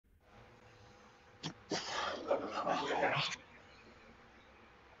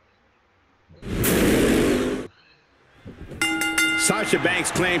Sasha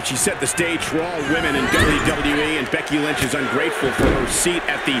Banks claims she set the stage for all women in WWE, and Becky Lynch is ungrateful for her seat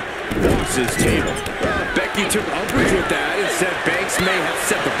at the boss's table. Becky took umbrage with that and said Banks may have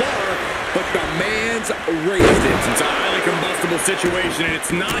set the bar, but the man's raised it. It's a highly combustible situation, and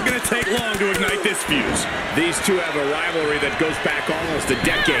it's not going to take long to ignite this fuse. These two have a rivalry that goes back almost a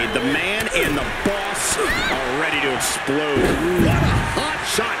decade. The man and the boss are ready to explode. What a hot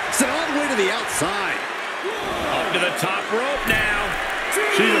shot. Sent all the way to the outside. Up to the top rope now.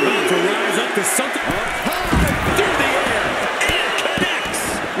 She's about to rise up to something. Up high, through the air, And connects.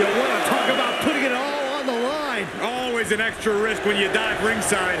 you want to talk about putting it all on the line. Always an extra risk when you dive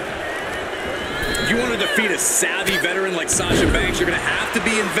ringside. If you want to defeat a savvy veteran like Sasha Banks, you're going to have to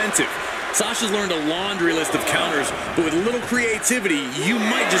be inventive. Sasha's learned a laundry list of counters, but with a little creativity, you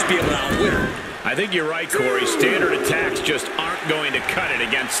might just be able to outwit her. I think you're right, Corey. Standard attacks just aren't going to cut it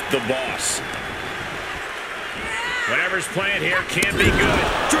against the boss. Whatever's playing here can't be good.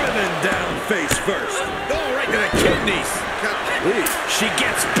 Driven down face first. Oh, right to the kidneys. Golly. She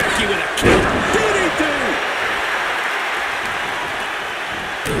gets Becky with a counter. DDT.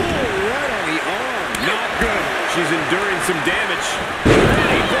 Oh, right on the arm. Not good. She's enduring some damage.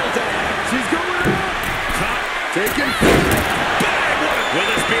 Hey, bulldog. She's going up. Top. Taking fire. Bang! Will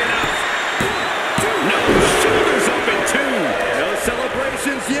this be enough? No, shoulders up in two. No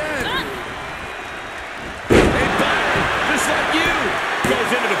celebrations yet. Hey, Byron, just like you. Goes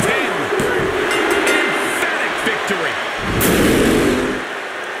into the pin. Emphatic victory.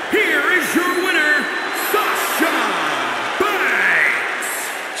 Here is your winner, Sasha Banks.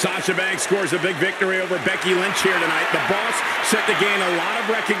 Sasha Banks scores a big victory over Becky Lynch here tonight. The boss set to gain a lot of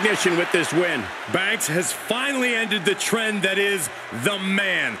recognition with this win. Banks has finally ended the trend that is the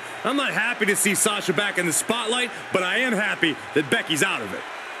man. I'm not happy to see Sasha back in the spotlight, but I am happy that Becky's out of it.